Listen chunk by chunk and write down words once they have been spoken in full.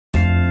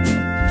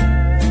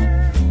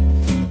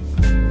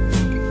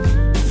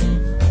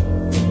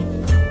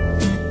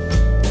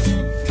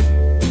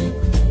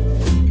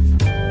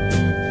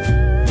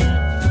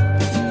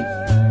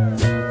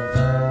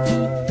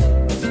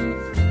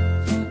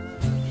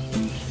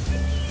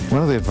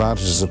One of the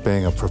advantages of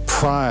being a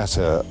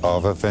proprietor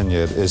of a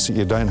vineyard is that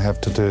you don't have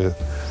to do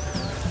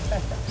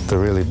the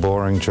really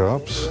boring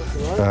jobs.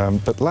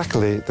 But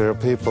luckily, there are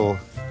people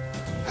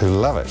who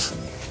love it.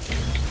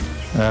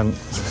 And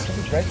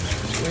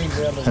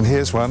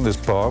here's one, there's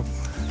Bob.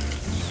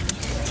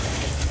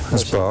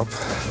 That's Bob.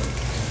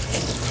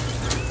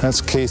 That's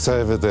Keith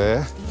over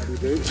there.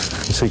 You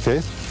see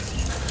Keith?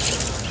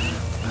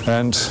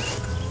 And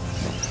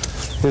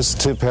here's the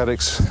Two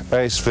Paddocks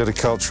ace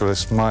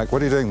viticulturist, Mike.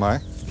 What are you doing,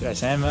 Mike? G'day,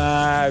 Sam.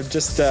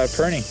 Just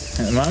pruning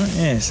at the moment,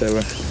 yeah, so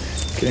we're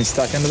getting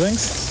stuck into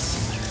things.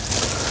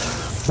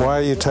 Why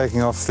are you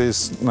taking off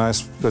these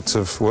nice bits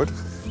of wood?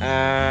 We've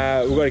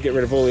got to get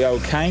rid of all the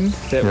old cane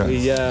that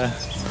we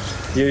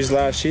used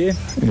last year.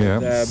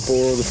 Yeah.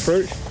 Bore all the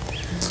fruit,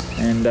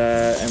 and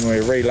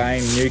we're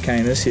relaying new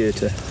cane this year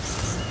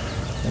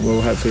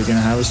we're hopefully going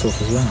to harvest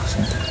off as well.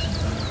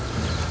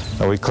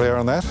 So. Are we clear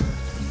on that?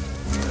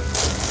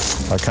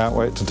 I can't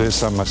wait to do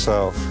some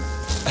myself.